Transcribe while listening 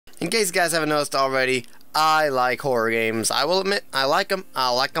In case you guys haven't noticed already, I like horror games. I will admit, I like them. I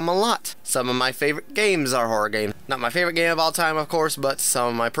like them a lot. Some of my favorite games are horror games. Not my favorite game of all time, of course, but some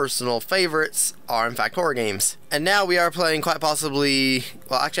of my personal favorites are, in fact, horror games. And now we are playing quite possibly,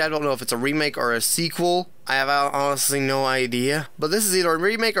 well, actually, I don't know if it's a remake or a sequel. I have honestly no idea. But this is either a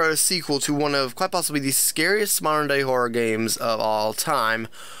remake or a sequel to one of quite possibly the scariest modern-day horror games of all time,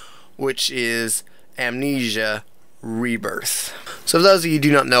 which is Amnesia Rebirth. So for those of you who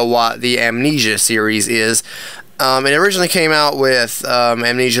do not know what the Amnesia series is, it originally came out with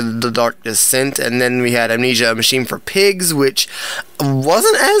Amnesia The Dark Descent, and then we had Amnesia A Machine for Pigs, which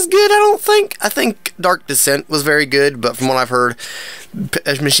wasn't as good, I don't think. I think Dark Descent was very good, but from what I've heard,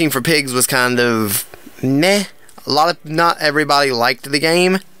 A Machine for Pigs was kind of meh. Not everybody liked the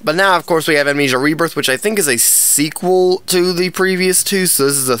game. But now, of course, we have Amnesia Rebirth, which I think is a sequel to the previous two, so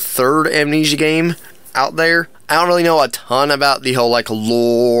this is the third Amnesia game out there. I don't really know a ton about the whole like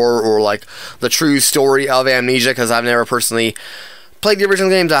lore or like the true story of Amnesia because I've never personally played the original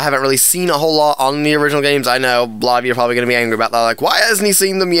games. I haven't really seen a whole lot on the original games. I know a lot of you are probably going to be angry about that, like, why hasn't he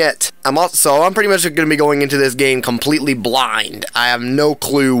seen them yet? I'm pretty much going to be going into this game completely blind. I have no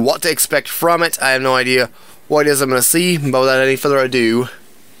clue what to expect from it. I have no idea what it is I'm going to see, but without any further ado,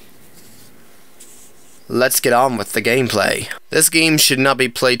 let's get on with the gameplay. This game should not be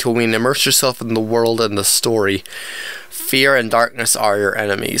played till we immerse yourself in the world and the story. Fear and darkness are your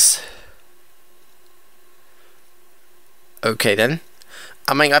enemies. Okay then.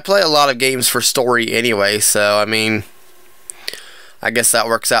 I mean, I play a lot of games for story anyway, so I mean, I guess that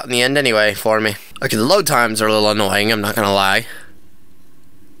works out in the end anyway for me. Okay, the load times are a little annoying, I'm not gonna lie.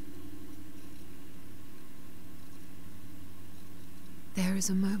 There is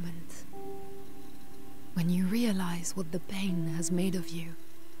a moment when you realize what the pain has made of you.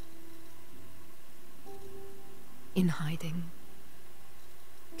 In hiding,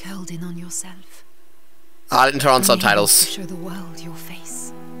 curled in on yourself. I didn't turn on subtitles. Show the world your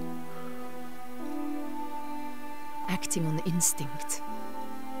face. Acting on instinct.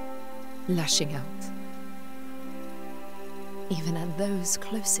 Lashing out. Even at those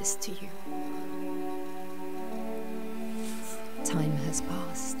closest to you. Time has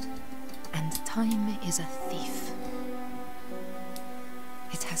passed. And time is a thief.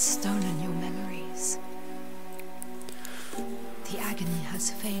 It has stolen your memories. The agony has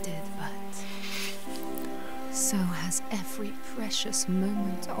faded, but so has every precious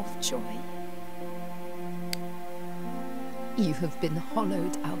moment of joy. You have been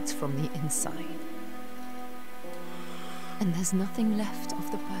hollowed out from the inside. And there's nothing left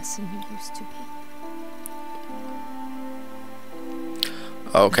of the person you used to be.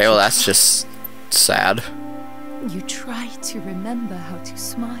 Okay, well that's just sad. You try to remember how to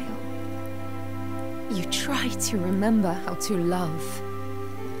smile. You try to remember how to love.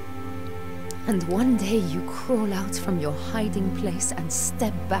 And one day you crawl out from your hiding place and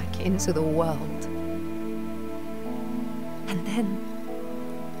step back into the world. And then,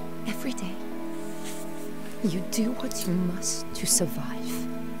 every day, you do what you must to survive.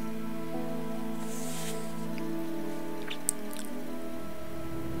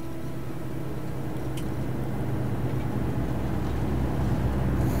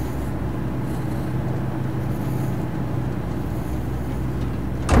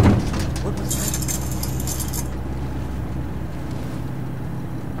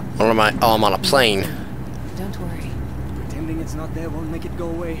 Oh, I'm on a plane. Don't worry. Pretending it's not there won't make it go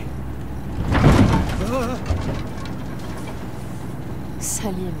away.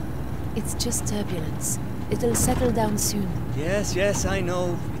 Salim, it's just turbulence. It'll settle down soon. Yes, I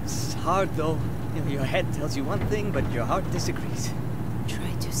know. It's hard though. You know, your head tells you one thing, but your heart disagrees.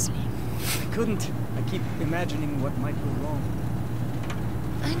 Try to sleep. I couldn't. I keep imagining what might go wrong.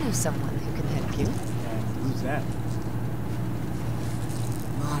 I know someone who can help you. And who's that?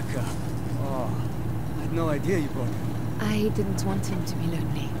 Marka. Oh, I had no idea you brought him. I didn't want him to be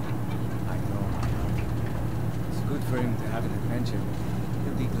lonely. I know. It's good for him to have an adventure.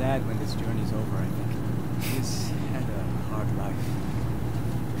 He'll be glad when this journey's over, I think. He's had a hard life.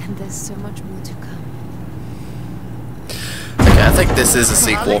 And there's so much more to come. Okay, I think this is a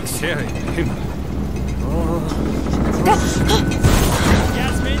sequel.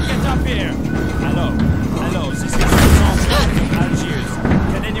 Yasmin, get up here! Hello, this is Algiers.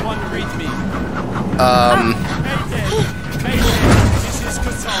 Can anyone read me? Mayday, this is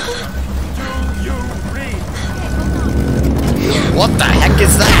Cassandra. Do you read? What the heck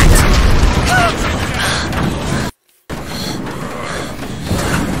is that?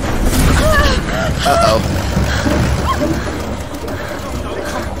 Uh-oh.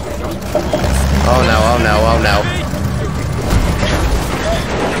 Oh no, oh no, oh no.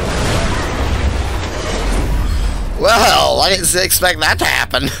 Well, I didn't expect that to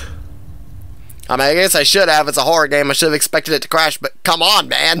happen. I mean, I guess I should have. It's a horror game. I should have expected it to crash, but come on,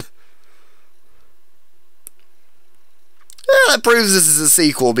 man. Yeah, that proves this is a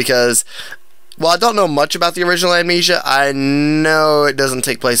sequel because, well, I don't know much about the original Amnesia. I know it doesn't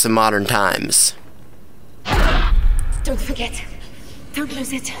take place in modern times. Don't forget. Don't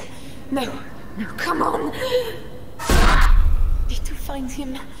lose it. No. No, come on. Need to find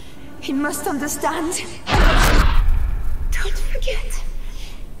him. He must understand. Don't forget.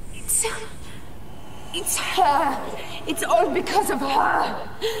 It's her. It's all because of her.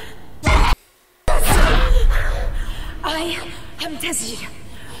 I am Tessie.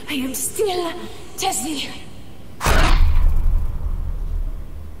 I am still Tessie.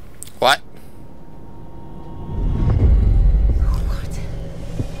 What? What?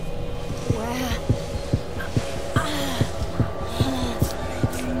 Where?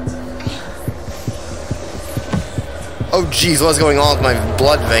 Oh, jeez, what's going on with my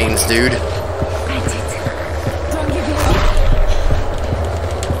blood veins, dude? That's it. Don't give it up.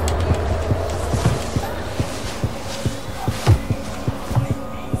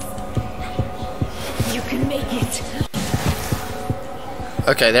 You can make it.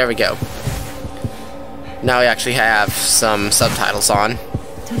 Okay, there we go. Now we actually have some subtitles on.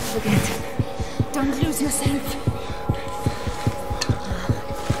 Don't forget. Don't lose yourself.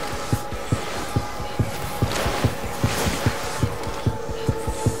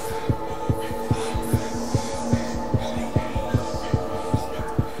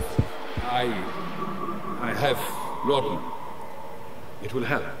 I have laudanum. It will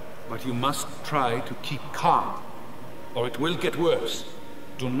help, but you must try to keep calm, or it will get worse.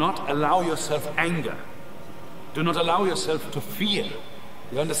 Do not allow yourself anger. Do not allow yourself to fear.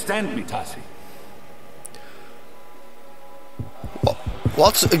 You understand me, Tassi?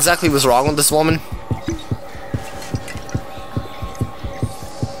 What exactly was wrong with this woman?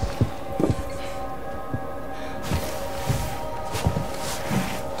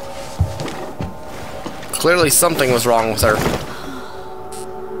 Clearly something was wrong with her.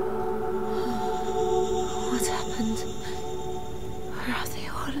 What happened? Where are they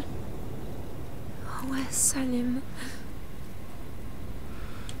all? Where's Salim?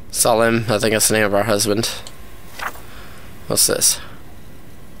 Salim, I think that's the name of our husband. What's this?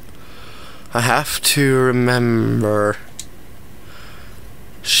 I have to remember.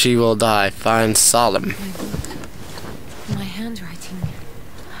 She will die. Find Salim. My handwriting.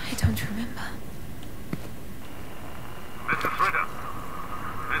 I don't remember. Mrs. Ritter.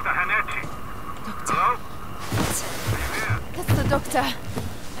 Mr. Hanechi. Doctor. Hello? That's the doctor.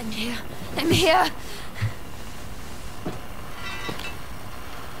 I'm here. I'm here.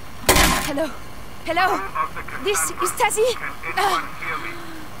 Hello. Hello. This is Tassie. Can anyone hear me?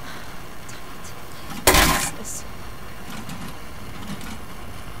 Yes.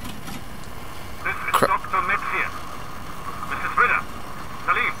 This is Dr. Metzia. Mrs. Ritter.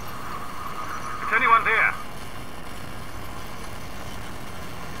 Salim. Is anyone there?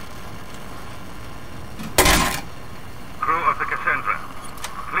 Crew of the Cassandra.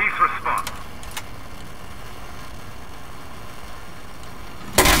 Please respond.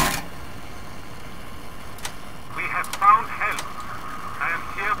 We have found help. I am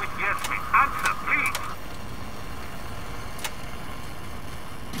here with Yasmin. Answer, please.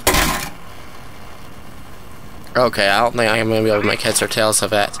 Okay, I don't think I'm going to be able to make heads or tails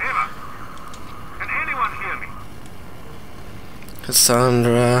of that. Emma, can anyone hear me?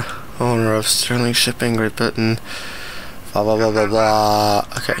 Cassandra, owner of Sterling Shipping, Great Britain. Blah blah blah blah blah.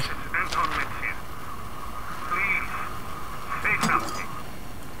 Okay. This is Anton Metzia. Please, say something.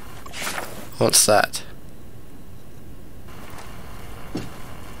 What's that?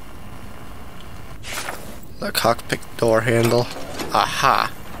 The cockpit door handle.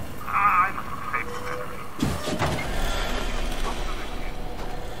 Aha. I must save the battery.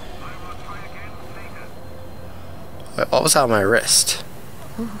 I will try again later. Wait, what was on my wrist?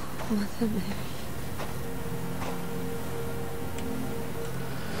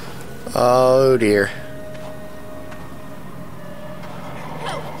 Oh dear.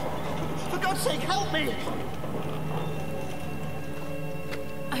 Help! For God's sake, help me!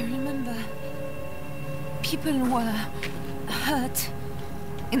 I remember. People were hurt.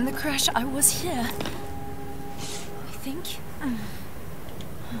 In the crash, I was here. I think.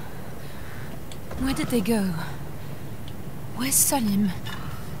 Where did they go? Where's Salim?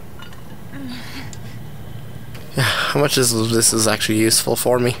 How much is this is actually useful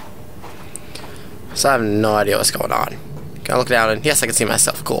for me? So I have no idea what's going on. Can I look down and yes, I can see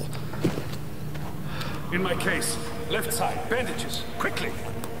myself. Cool. In my case, left side, bandages, quickly.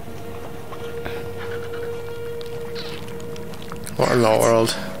 What in the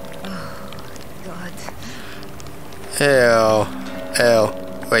world? God. Ew.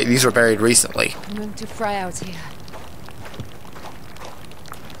 Ew. Wait, these were buried recently. I'm going to fry out here.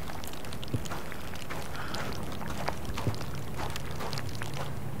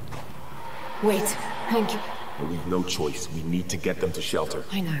 Wait, Hank. We've no choice. We need to get them to shelter.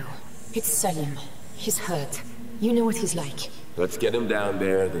 I know. It's Selim. He's hurt. You know what he's like. Let's get him down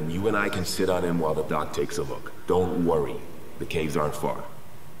there, then you and I can sit on him while the doc takes a look. Don't worry. The caves aren't far.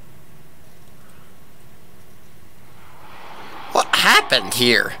 What happened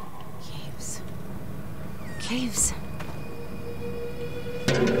here? Caves. Caves.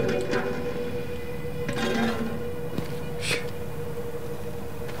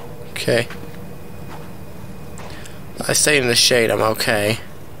 Okay. I stay in the shade, I'm okay.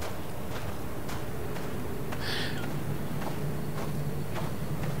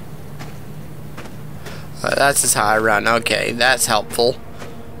 That's just how I run. Okay, that's helpful.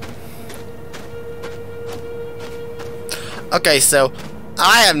 Okay, so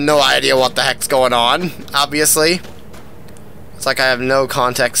I have no idea what the heck's going on, obviously. It's like I have no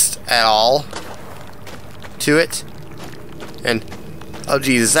context at all to it. And, oh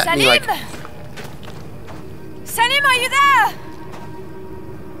geez, does that mean like... Selim, are you there?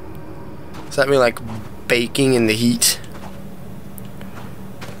 Does that mean like baking in the heat?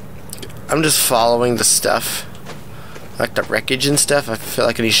 I'm just following the stuff. Like the wreckage and stuff. I feel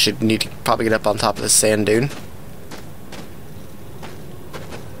like I need to probably get up on top of the sand dune.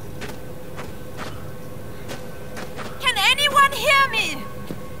 Can anyone hear me?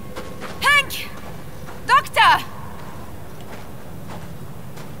 Hank! Doctor!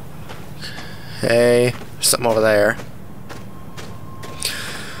 Hey, there's something over there.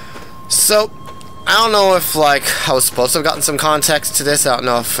 So, I don't know if like I was supposed to have gotten some context to this. I don't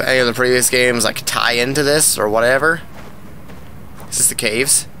know if any of the previous games like tie into this or whatever. Is this the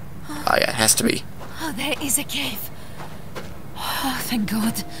caves? Oh yeah, it has to be. Oh, there is a cave. Oh, thank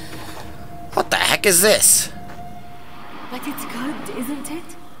God. What the heck is this? But it's good, isn't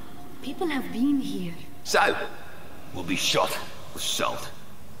it? People have been here. So, we'll be shot with salt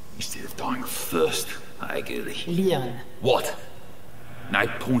instead of dying of thirst. I agree. Leon. What? No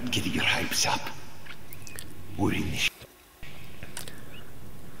point getting your hopes up. We're in this.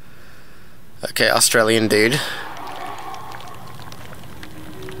 Okay, Australian dude.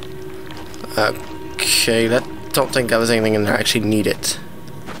 Okay, don't think that was anything in there. I actually need it.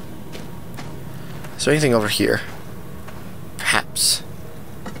 Is there anything over here? Perhaps.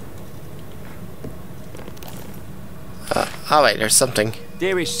 Oh wait, there's something.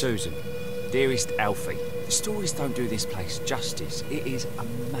 Dearest Susan, dearest Alfie, the stories don't do this place justice. It is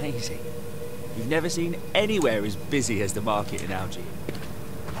amazing. You've never seen anywhere as busy as the market in Algiers.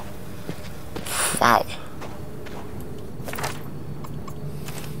 Wow.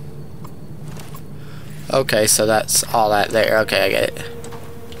 Okay, so that's all that there. Okay, I get it.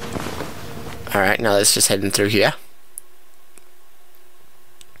 Alright, now let's just heading through here.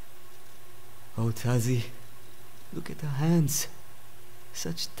 Oh, Tazi, look at the hands.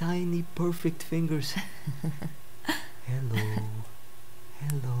 Such tiny, perfect fingers. Hello.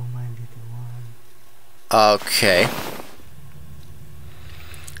 Hello, my little one. Okay.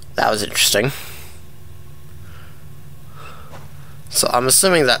 That was interesting. So I'm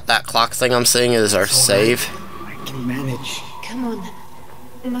assuming that that clock thing I'm seeing is our save. I can manage. Come on.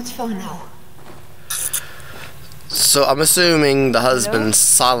 Not far now. So I'm assuming the husband, Is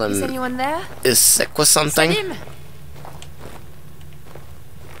Salim, anyone there? is sick with something. Selim!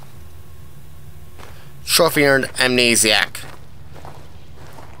 Trophy earned amnesiac.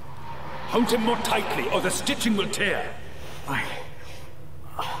 Hold him more tightly, or the stitching will tear.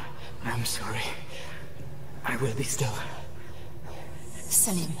 I'm sorry. I will be still.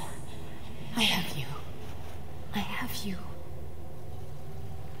 Selim, I have you. I have you.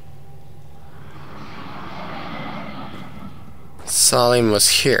 Salim was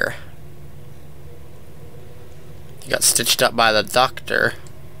here. He got stitched up by the doctor.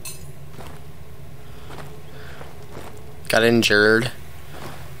 Got injured.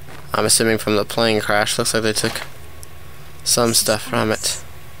 I'm assuming from the plane crash. Looks like they took some stuff from it.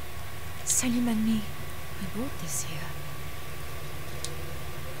 Selim and me, we brought this here.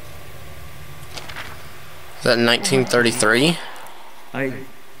 Is that 1933?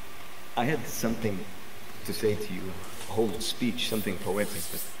 I had something to say to you. A whole speech, something poetic,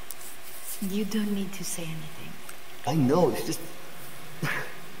 but... You don't need to say anything. I know, it's just...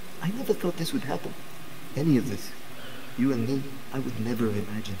 I never thought this would happen. Any of this. You and me, I would never have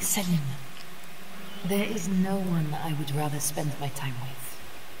imagined it. Selim, there is no one I would rather spend my time with.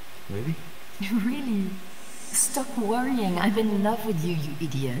 Really? Really? Stop worrying. I'm in love with you, you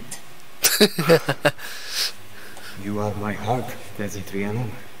idiot. You are my heart, Desitriano.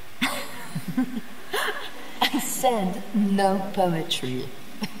 I said no poetry.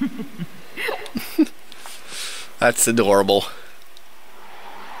 That's adorable.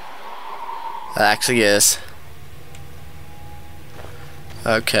 That actually is.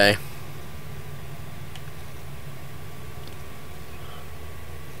 Okay.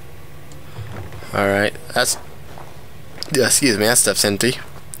 Alright, that's... excuse me, that stuff's empty.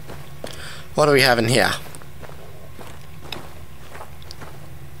 What do we have in here?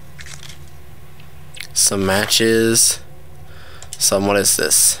 Some matches. Some, what is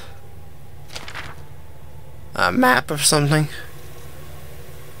this? A map or something?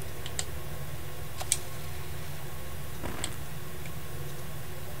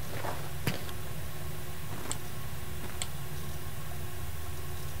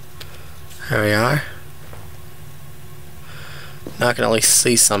 There we are. Now I can at least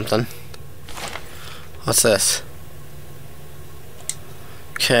see something. What's this?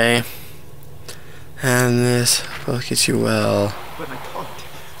 Okay. And this will get you well. But I can't.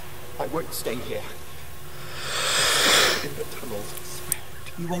 I won't stay here. In the tunnels.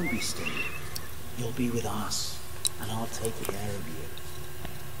 You won't be staying. You'll be with us, and I'll take care of you.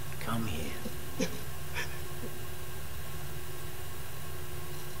 Come here.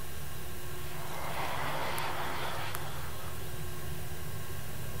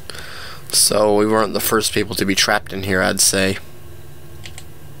 So we weren't the first people to be trapped in here, I'd say.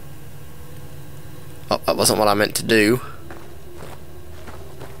 Oh, that wasn't what I meant to do.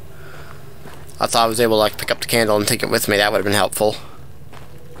 I thought I was able to like pick up the candle and take it with me. That would have been helpful.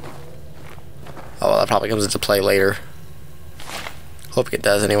 Oh well, that probably comes into play later. Hope it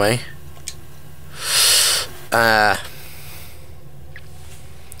does anyway.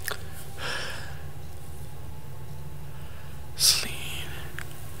 Sleep.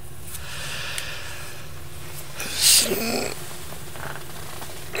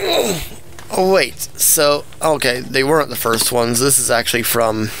 Oh wait, so okay, they weren't the first ones. This is actually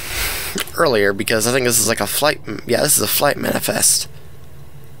from earlier because I think this is like a flight. Yeah, this is a flight manifest.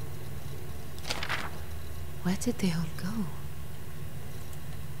 Where did they all go?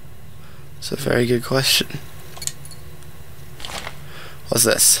 It's a very good question. What's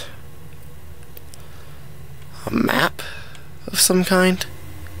this? A map of some kind?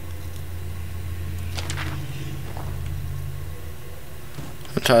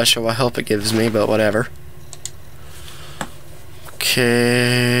 I'm not entirely sure what help it gives me, but whatever.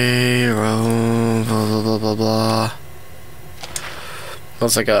 Okay, blah blah blah blah blah.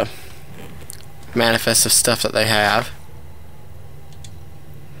 Looks like a manifest of stuff that they have.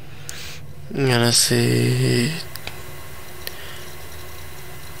 I'm gonna see.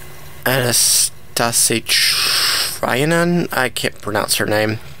 Anastasia Trianon? I can't pronounce her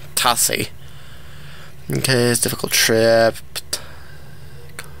name. Tassi. Okay, it's a difficult trip.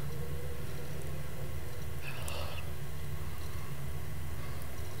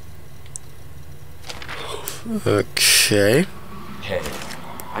 Okay. Hey,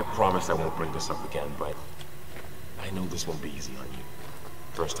 I promise I won't bring this up again, but I know this won't be easy on you.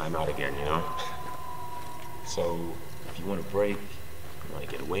 First time out again, you know? So, if you want a break, you want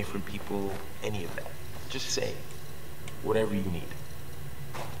to get away from people, any of that, just say whatever you need.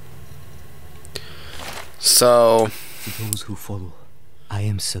 So... To those who follow, I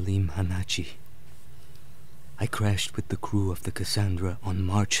am Salim Hanachi. I crashed with the crew of the Cassandra on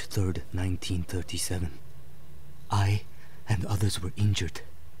March 3rd, 1937. I and others were injured.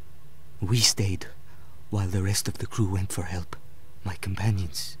 We stayed while the rest of the crew went for help. My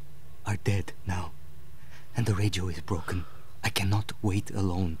companions are dead now, and the radio is broken. I cannot wait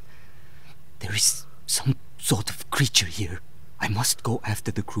alone. There is some sort of creature here. I must go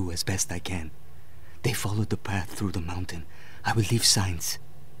after the crew as best I can. They followed the path through the mountain. I will leave signs.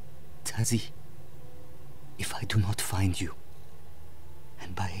 Tazi, if I do not find you,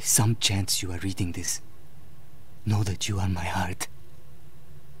 and by some chance you are reading this, know that you are my heart.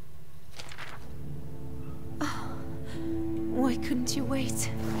 Oh, why couldn't you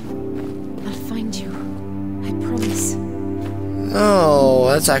wait? I'll find you. I promise. Oh,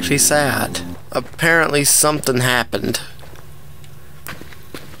 that's actually sad. Apparently something happened.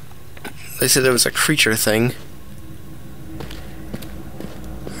 They said there was a creature thing.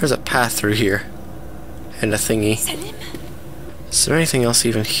 There's a path through here. And a thingy. Salim? Is there anything else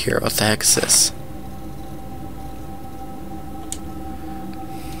even here? What the heck is this?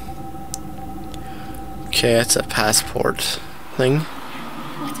 Okay, it's a passport thing.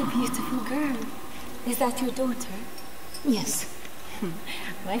 What a beautiful girl. Is that your daughter? Yes.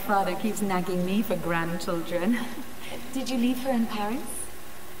 My father keeps nagging me for grandchildren. Did you leave her in Paris?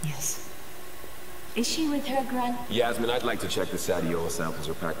 Yes. Is she with her Yasmin, I'd like to check the Sadiola samples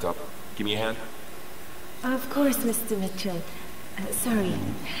are packed up. Give me a hand. Of course, Mr. Mitchell. Sorry,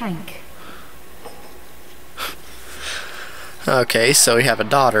 Hank. Okay, so we have a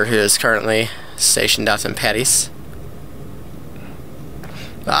daughter who is currently stationed out in Paris.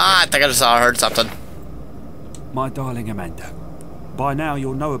 Ah, I think I just heard something. My darling Amanda, by now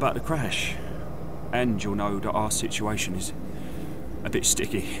you'll know about the crash. And you'll know that our situation is a bit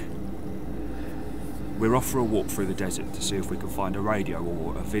sticky. We're off for a walk through the desert to see if we can find a radio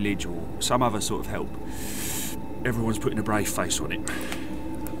or a village or some other sort of help. Everyone's putting a brave face on it,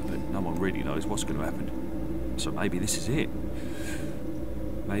 but no one really knows what's going to happen. So maybe this is it.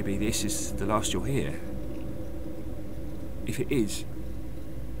 Maybe this is the last you'll hear. If it is,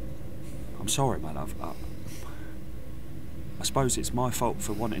 I'm sorry, my love. I suppose it's my fault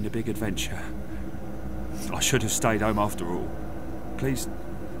for wanting a big adventure. I should have stayed home after all. Please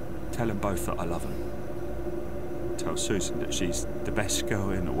tell them both that I love them. Tell Susan that she's the best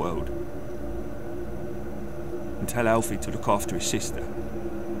girl in the world. And tell Alfie to look after his sister.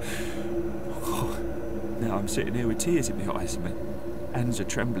 Oh, now I'm sitting here with tears in my eyes and my hands are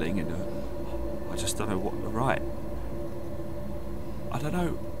trembling and I just don't know what to write. I don't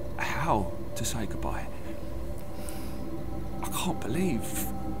know how to say goodbye. I can't believe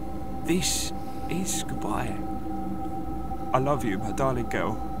this is goodbye. I love you, my darling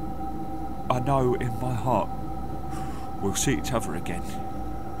girl. I know in my heart we'll see each other again.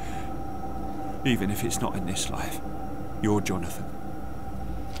 Even if it's not in this life. You're Jonathan.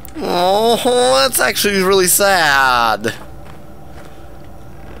 Oh, that's actually really sad.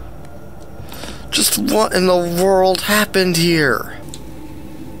 Just what in the world happened here?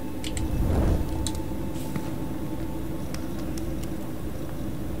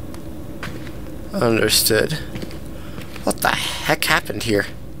 Understood. What the heck happened here?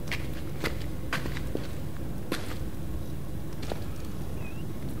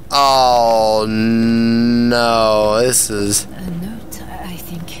 Oh no, this is... A note, I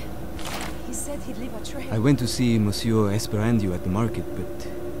think. He said he'd leave a trail. I went to see Monsieur Esperandio at the market, but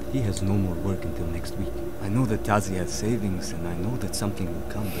he has no more work until next week. I know that Tazi has savings, and I know that something will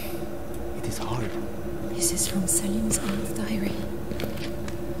come, but it is hard. This is from Salim's old diary.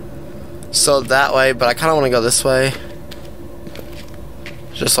 So that way, but I kind of want to go this way.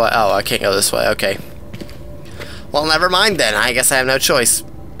 Just like, oh, I can't go this way, okay. Well, never mind then, I guess I have no choice.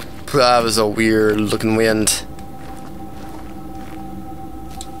 That was a weird looking wind.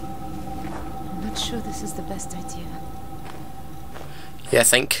 I'm not sure this is the best idea. Yeah, I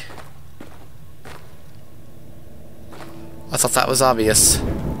think. I thought that was obvious.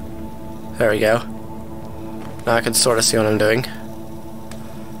 There we go. Now I can sort of see what I'm doing.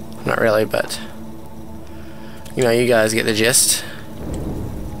 Not really, but... you know, you guys get the gist.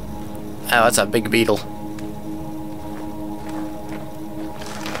 Oh, that's a big beetle.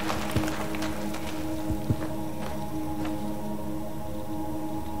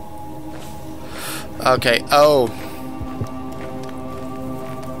 Okay, oh.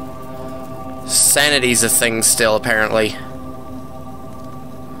 Sanity's a thing still, apparently.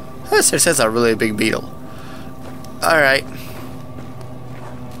 This says a really big beetle. Alright.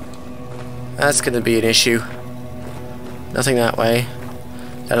 That's gonna be an issue. Nothing that way.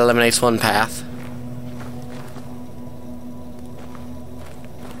 That eliminates one path.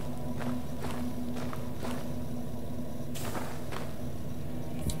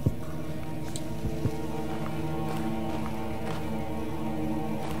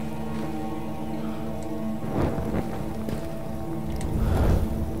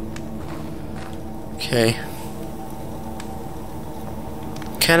 Okay.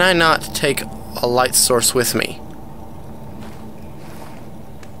 Can I not take a light source with me?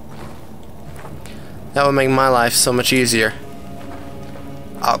 That would make my life so much easier.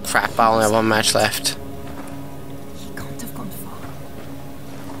 Oh crap, I only have one match left. He can't have gone far.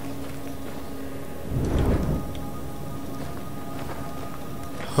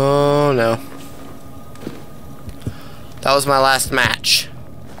 Oh no. That was my last match.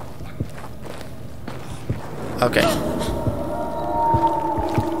 Okay.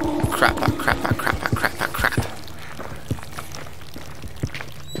 Crap, crap, crap, crap, crap.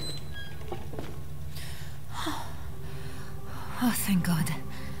 Oh, thank God.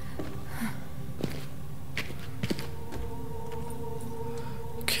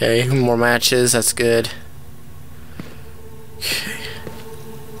 Okay, more matches, that's good. Okay.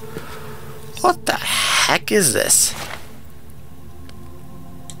 What the heck is this?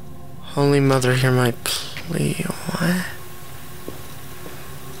 Holy Mother, hear my plea. What?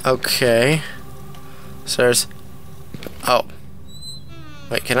 Okay. So there's... Oh.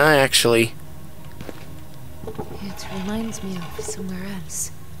 Wait, can I actually... It reminds me of somewhere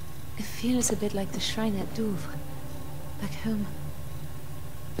else. It feels a bit like the shrine at Douvres. Back home.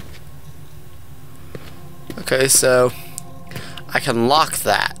 Okay, so... I can lock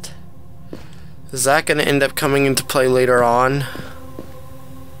that. Is that going to end up coming into play later on?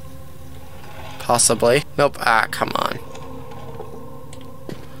 Possibly. Nope. Ah, come on.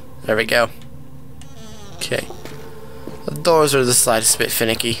 There we go. Okay. The doors are the slightest bit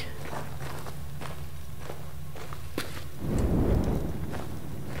finicky.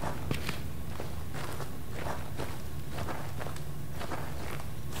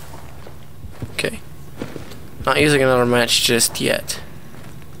 Okay. Not using another match just yet.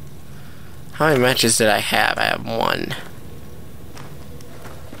 How many matches did I have? I have one.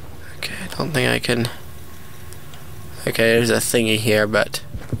 Okay, I don't think I can... Okay, there's a thingy here, but...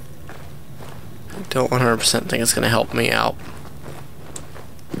 I don't 100% think it's going to help me out.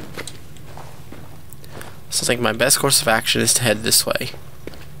 So I think my best course of action is to head this way.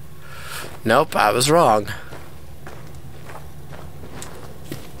 Nope, I was wrong.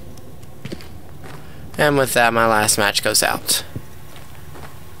 And with that, my last match goes out.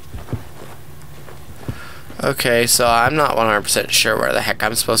 Okay, so I'm not 100% sure where the heck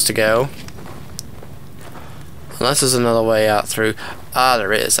I'm supposed to go. Unless there's another way out through... Ah,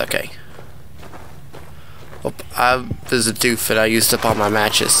 there is, okay. Well, there's a doof and I used up all my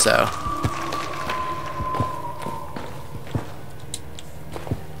matches, so...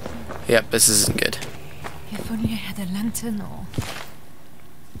 Yep, this isn't good. If only I had a lantern or...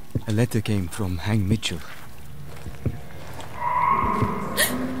 A letter came from Hang Mitchell.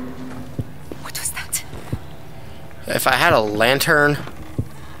 What was that? If I had a lantern...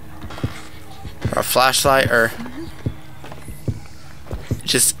 or a flashlight, or...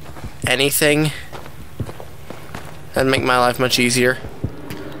 just anything... that'd make my life much easier.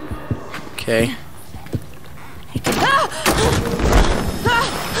 Okay.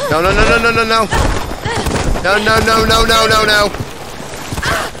 No, no, no, no, no, no, no! No, no, no, no, no, no, no!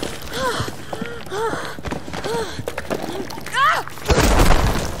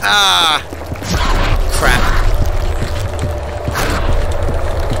 Ah! Crap.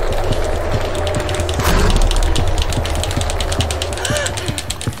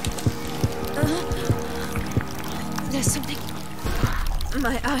 There's something...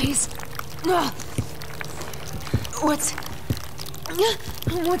 My eyes...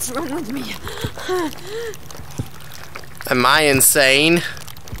 What's wrong with me? Am I insane?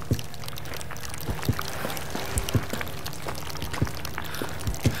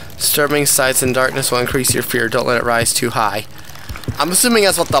 Disturbing sights in darkness will increase your fear. Don't let it rise too high. I'm assuming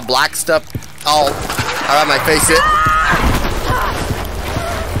that's what the black stuff all around my face is.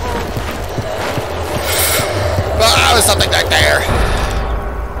 Oh, there's something back there.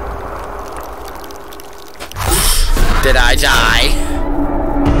 Did I die?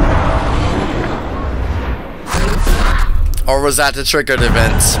 Or was that the triggered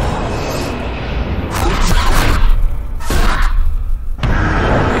event?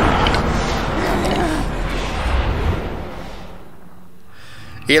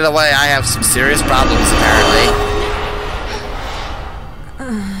 Either way, I have some serious problems, apparently.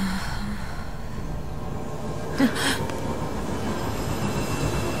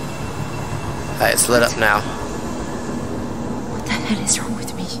 Hey, it's lit up now. What the hell is wrong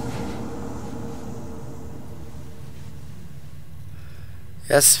with me?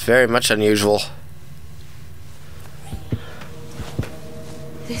 That's very much unusual.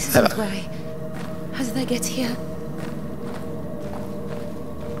 This isn't where I... How did I get here?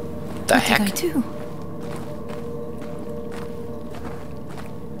 The heck? What did I do?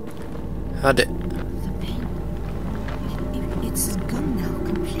 How did... The pain... It's gone now,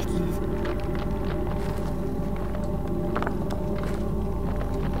 completely.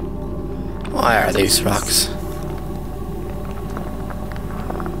 Why are these rocks?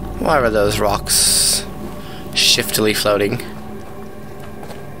 Why are those rocks shiftily floating?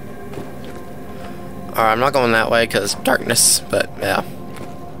 Alright, I'm not going that way because darkness, but yeah.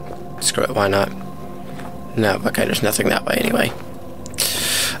 Screw it, why not? No, okay, there's nothing that way anyway.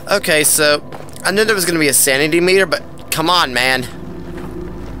 Okay, so I knew there was going to be a sanity meter, but come on, man.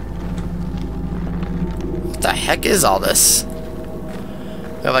 What the heck is all this?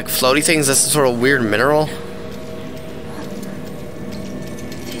 We have like floaty things, that's some sort of weird mineral.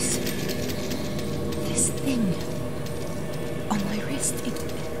 This thing on my wrist, it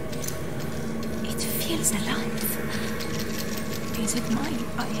feels alive. Is it mine?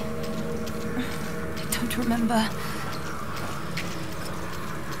 I don't remember.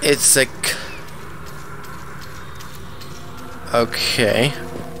 It's a... Okay.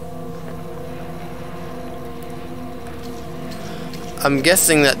 I'm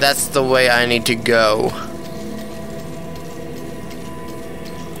guessing that that's the way I need to go.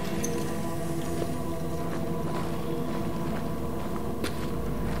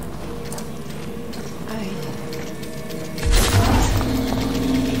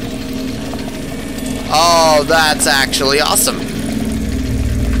 Oh, that's actually awesome.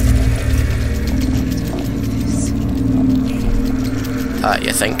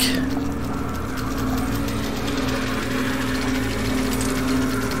 You think?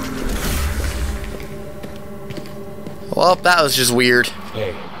 Well, that was just weird.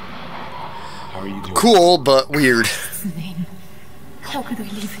 Hey, how are you doing? Cool, but weird. Name. How could I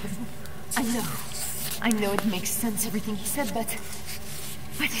leave him? I know it makes sense, everything he said, but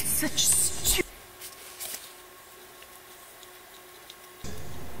it's such stupid.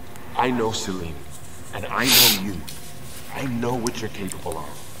 I know Selim, and I know you. I know what you're capable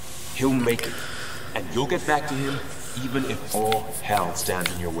of. He'll make it, and you'll get back to him, even if all hell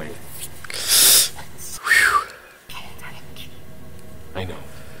stands in your way. I know.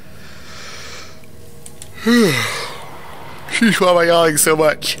 Sheesh, why am I yelling so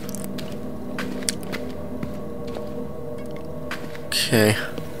much? Okay.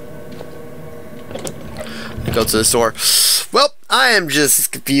 Go to the store. Well, I am just as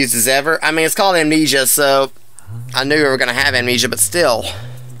confused as ever. I mean, it's called Amnesia, so I knew we were gonna have amnesia, but still.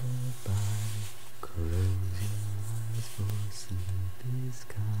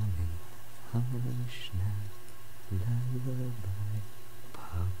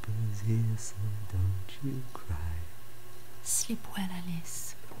 Sleep well,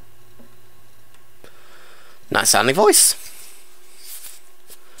 Alice. Nice sounding voice.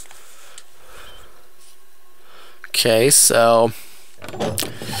 Okay, so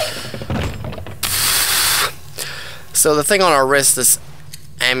the thing on our wrist, this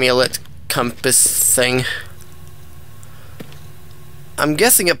amulet compass thing, I'm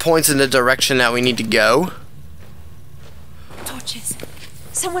guessing it points in the direction that we need to go. Torches.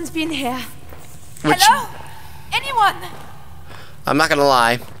 Someone's been here. Which, hello? Anyone? I'm not gonna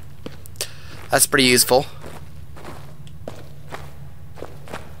lie, that's pretty useful.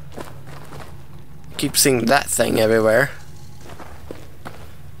 Keep seeing that thing everywhere.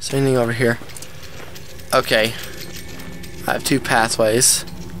 Is there anything over here? Okay. I have two pathways.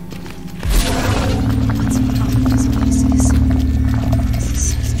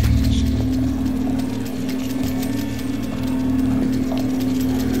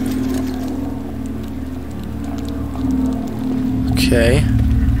 Okay.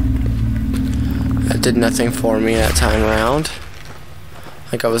 That did nothing for me that time around. I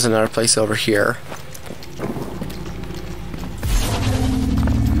think I was in another place over here.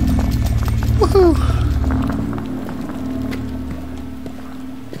 Woohoo!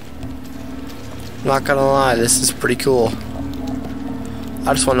 Not gonna lie, this is pretty cool.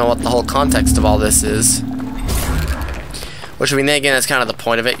 I just want to know what the whole context of all this is. Which, I mean, again, that's kind of the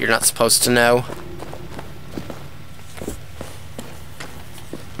point of it. You're not supposed to know.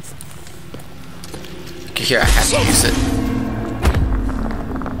 Here, I have to use it.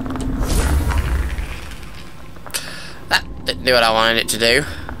 That didn't do what I wanted it to do.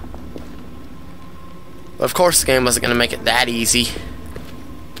 But of course the game wasn't going to make it that easy.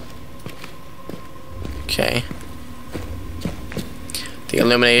 Okay. The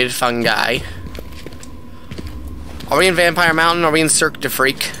illuminated fungi. Are we in Vampire Mountain? Are we in Cirque du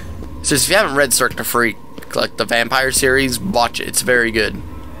Freak? So if you haven't read Cirque du Freak, like the vampire series, watch it. It's very good.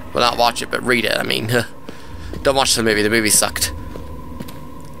 Well, not watch it, but read it. I mean, don't watch the movie. The movie sucked.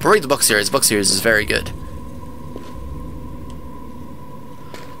 But read the book series. The book series is very good.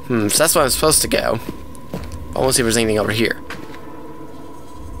 So that's where I'm supposed to go. I want to see if there's anything over here.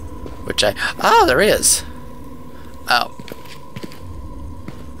 Which oh, there is. Oh.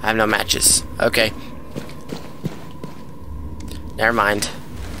 I have no matches. Okay. Never mind.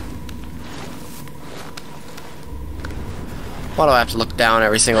 Why do I have to look down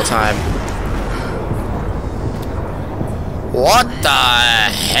every single time? What the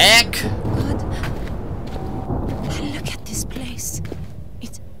heck? God. Look at this place.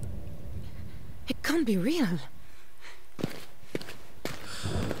 It can't be real.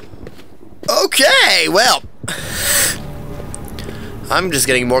 Okay, well. I'm just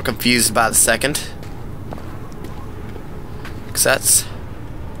getting more confused by the second. Because that's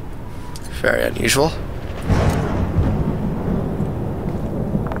very unusual.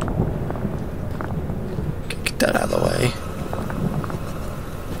 Get that out of the way.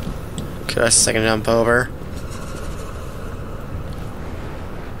 Okay, that's a second jump over.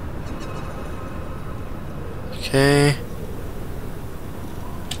 Okay.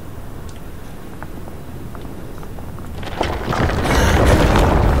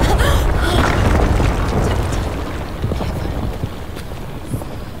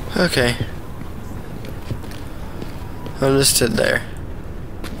 Okay. Understood there.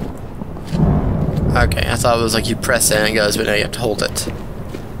 Okay, I thought it was like you press it and it goes, but now you have to hold it.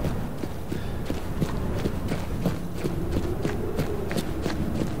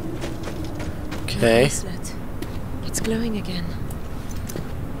 Okay. Bracelet. It's glowing again.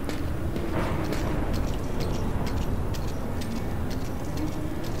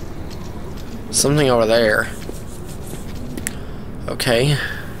 Something over there. Okay.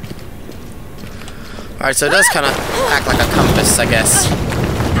 Alright, so it does kind of act like a compass, I guess.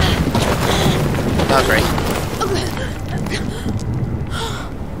 Oh, great.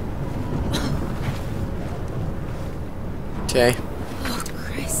 Okay. Oh,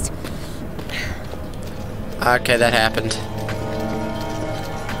 Christ. Okay, that happened.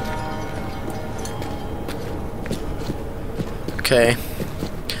 Okay.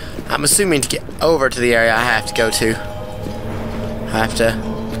 I'm assuming to get over to the area I have to go to, I have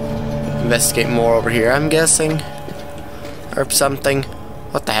to investigate more over here, I'm guessing. Or something.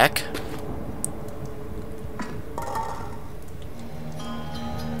 What the heck?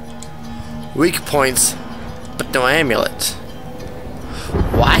 Weak points, but no amulet.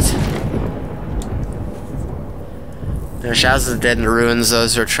 What? There are shadows of the dead in the ruins.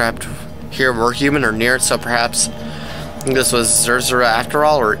 Those who are trapped here were human or near it, so perhaps this was Zerzura after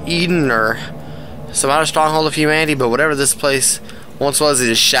all, or Eden, or some other stronghold of humanity, but whatever this place once was, it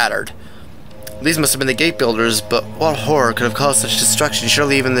is shattered. These must have been the gate builders, but what horror could have caused such destruction?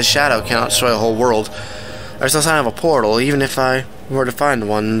 Surely even the shadow cannot destroy a whole world. There's no sign of a portal. Even if I were to find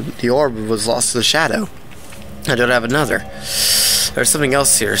one, the orb was lost to the shadow. I don't have another. There's something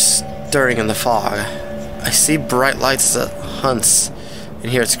else here, stirring in the fog. I see bright lights as it hunts, and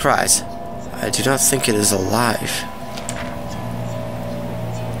hear its cries. I do not think it is alive.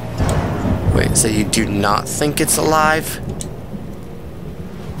 Wait, so you do not think it's alive?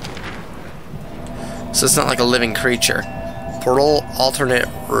 So it's not like a living creature. Portal, alternate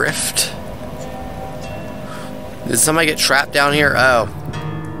rift. Did somebody get trapped down here? Oh.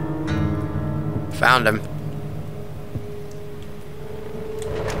 Found him.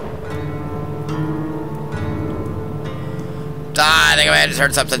 Ah, I think I just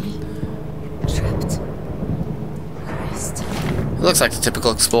heard something. Trapped. Christ. It looks like the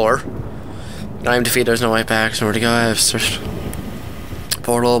typical explorer. I am defeated, there's no way back, there's nowhere to go. I have searched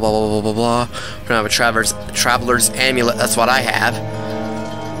portal, blah blah blah blah blah. We don't have a traveler's amulet, that's what I have.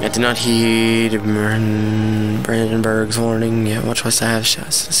 I did not heed Brandenburg's warning. Yeah, what choice I have?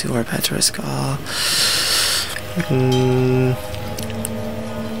 Just to see where I had to risk all.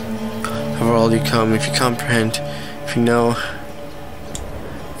 However old you come, if you comprehend, if you know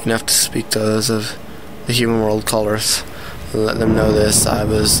enough to speak to those of the human world callers, let them know this. I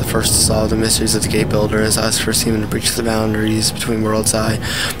was the first to solve the mysteries of the gate builder, as I was the first human to breach the boundaries between worlds.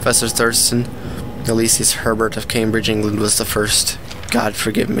 Professor Thurston Aloysius Herbert of Cambridge, England, was the first. God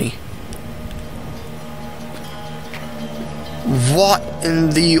forgive me. What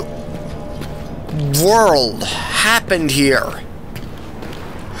in the world happened here?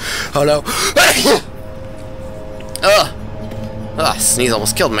 Oh no. Ugh, sneeze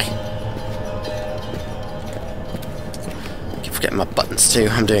almost killed me. Keep forgetting my buttons too.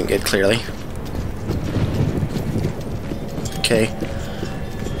 I'm doing good, clearly. Okay.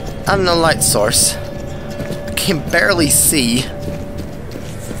 I'm no light source. I can barely see.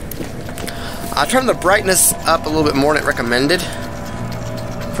 I turned the brightness up a little bit more than it recommended.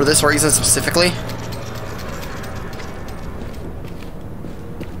 For this reason specifically.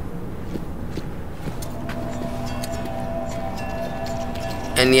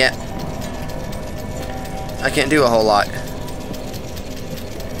 And yet, I can't do a whole lot. How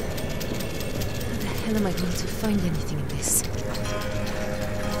the hell am I going to find anything in this?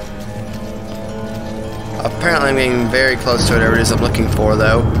 Apparently I'm getting very close to whatever it is I'm looking for,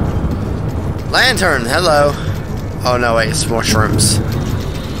 though. Lantern, hello. Oh no, wait, it's more shrooms.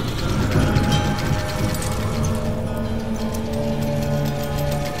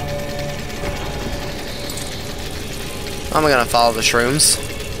 I'm gonna follow the shrooms.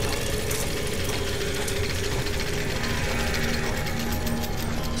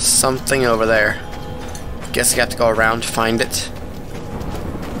 Something over there. Guess I have to go around to find it.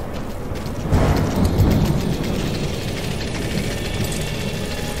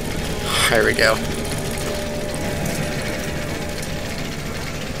 There we go.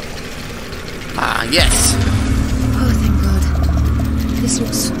 Ah, yes. Oh, thank God. This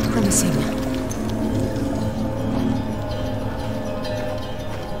looks promising.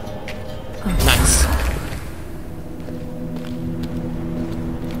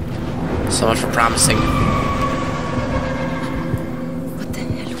 So much for promising. What the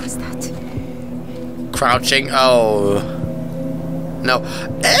hell was that? Crouching. Oh. No.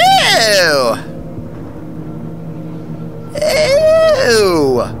 Ew!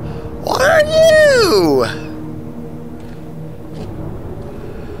 Ew! What are you?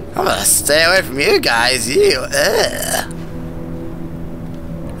 I'm gonna stay away from you guys. You.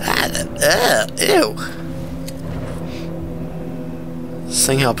 Ew. Is this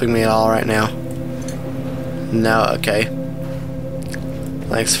thing helping me at all right now? No, okay.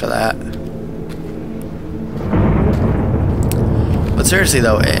 Thanks for that. But seriously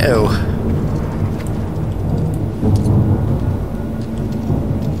though, ew.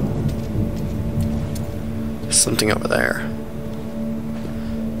 There's something over there.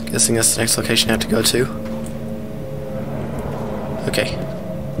 Guessing that's the next location I have to go to. Okay.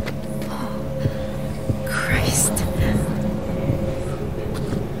 Christ.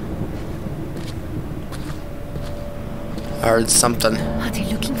 I heard something. Are they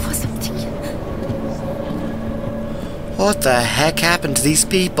looking for something? What the heck happened to these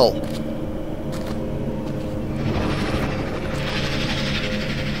people?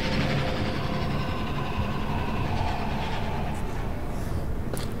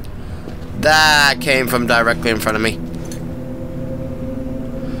 That came from directly in front of me.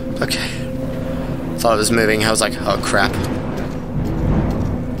 Okay. Thought it was moving. I was like, oh crap.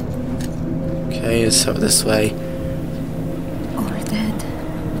 Okay, so this way. All dead.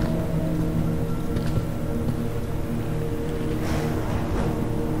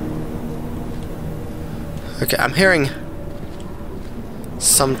 Okay, I'm hearing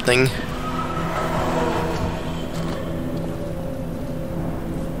something.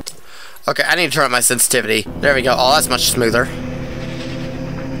 Okay, I need to turn up my sensitivity. There we go. Oh, that's much smoother.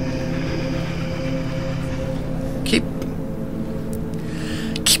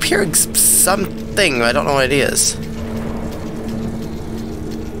 Keep hearing something. I don't know what it is.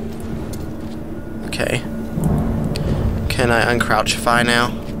 Okay. Can I uncrouchify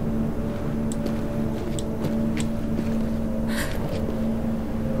now?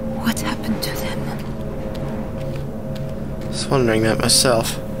 What happened to them? I was wondering that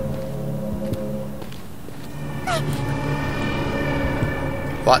myself.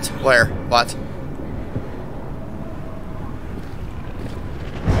 What? Where? What?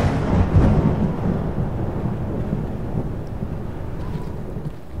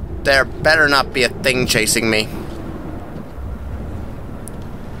 There better not be a thing chasing me.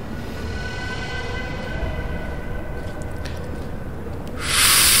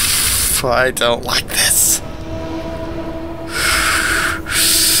 I don't like this.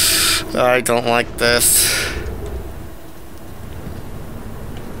 I don't like this.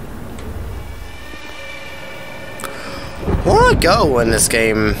 Where do I go in this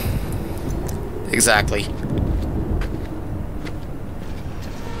game? Exactly.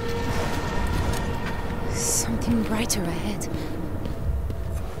 Something brighter ahead.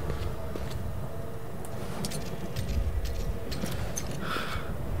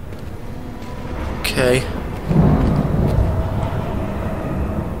 Okay.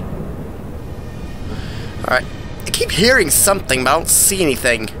 Alright. I keep hearing something, but I don't see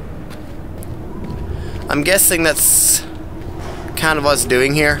anything. I'm guessing that's kind of what it's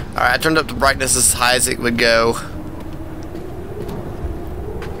doing here. Alright, I turned up the brightness as high as it would go.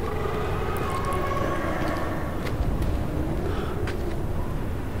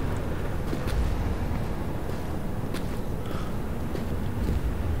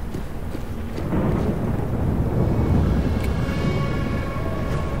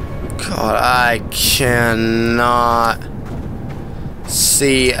 God, I cannot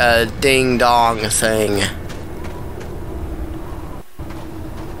see a ding-dong thing.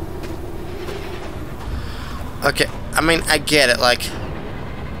 Okay, I mean, I get it, like...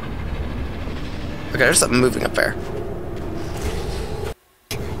 Okay, there's something moving up there.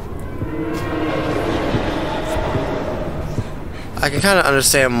 I can kind of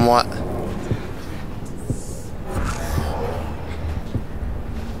understand what...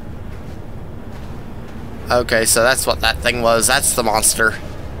 Okay, so that's what that thing was. That's the monster.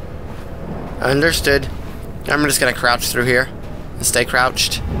 Understood. I'm just gonna crouch through here and stay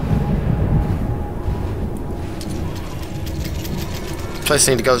crouched. Place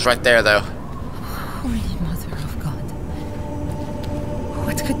I need to go is right there, though. Holy Mother of God.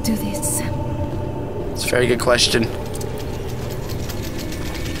 What could do this? It's a very good question.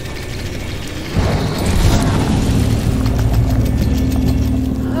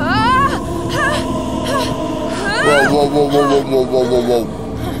 Whoa, whoa, whoa, whoa, whoa, whoa, whoa, whoa.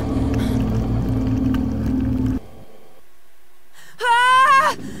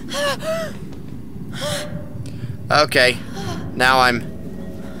 Okay. Now I'm...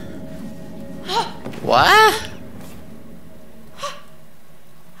 What?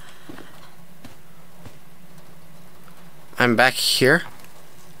 I'm back here.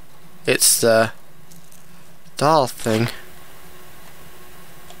 It's the doll thing.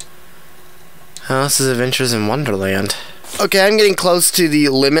 This is Adventures in Wonderland. Okay, I'm getting close to the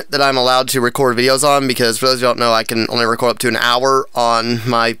limit that I'm allowed to record videos on, because for those who don't know, I can only record up to an hour on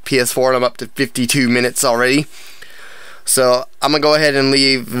my PS4, and I'm up to 52 minutes already. So I'm gonna go ahead and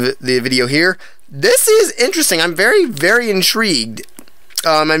leave the video here. This is interesting. I'm very, very intrigued.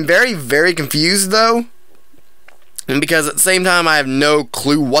 I'm very, very confused though, and because at the same time I have no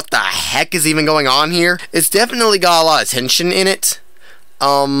clue what the heck is even going on here. It's definitely got a lot of tension in it.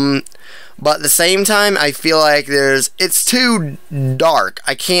 But at the same time, I feel like it's too dark.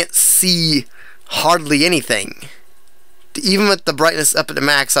 I can't see hardly anything. Even with the brightness up at the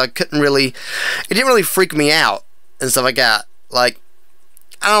max, it didn't really freak me out and stuff like that. Like,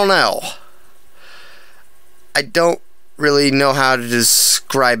 I don't know. I don't really know how to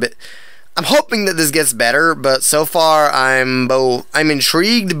describe it. I'm hoping that this gets better, but so far I'm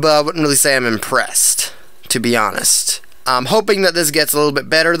intrigued, but I wouldn't really say I'm impressed, to be honest. I'm hoping that this gets a little bit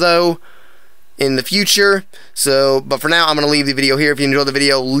better though in the future. So, but for now, I'm going to leave the video here. If you enjoyed the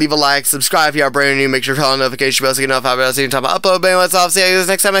video, leave a like, subscribe if you are brand new, make sure to turn on the notification bell so you get notified every time I upload. But let's off. See you guys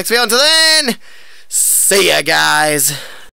next time, next video. Until then, see ya, guys.